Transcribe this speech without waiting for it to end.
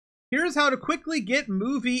Here's how to quickly get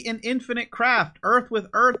movie in Infinite Craft. Earth with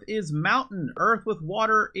earth is mountain. Earth with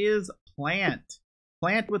water is plant.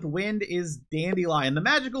 Plant with wind is dandelion. The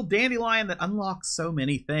magical dandelion that unlocks so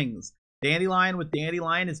many things. Dandelion with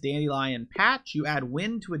dandelion is dandelion patch. You add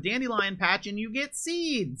wind to a dandelion patch and you get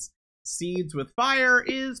seeds. Seeds with fire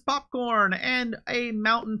is popcorn. And a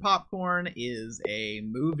mountain popcorn is a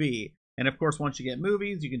movie. And of course, once you get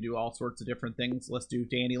movies, you can do all sorts of different things. Let's do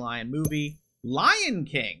dandelion movie. Lion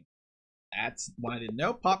King. That's one I didn't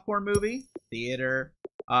know. Popcorn movie, theater,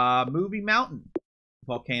 movie mountain,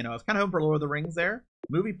 volcano. I was kind of hoping for Lord of the Rings there.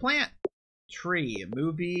 Movie plant, tree,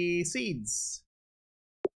 movie seeds,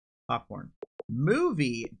 popcorn.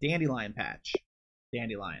 Movie dandelion patch,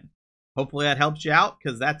 dandelion. Hopefully that helps you out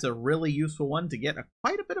because that's a really useful one to get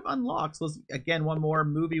quite a bit of unlocks. Let's again one more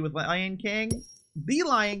movie with Lion King. The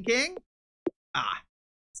Lion King. Ah,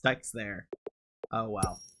 sticks there. Oh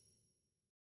well.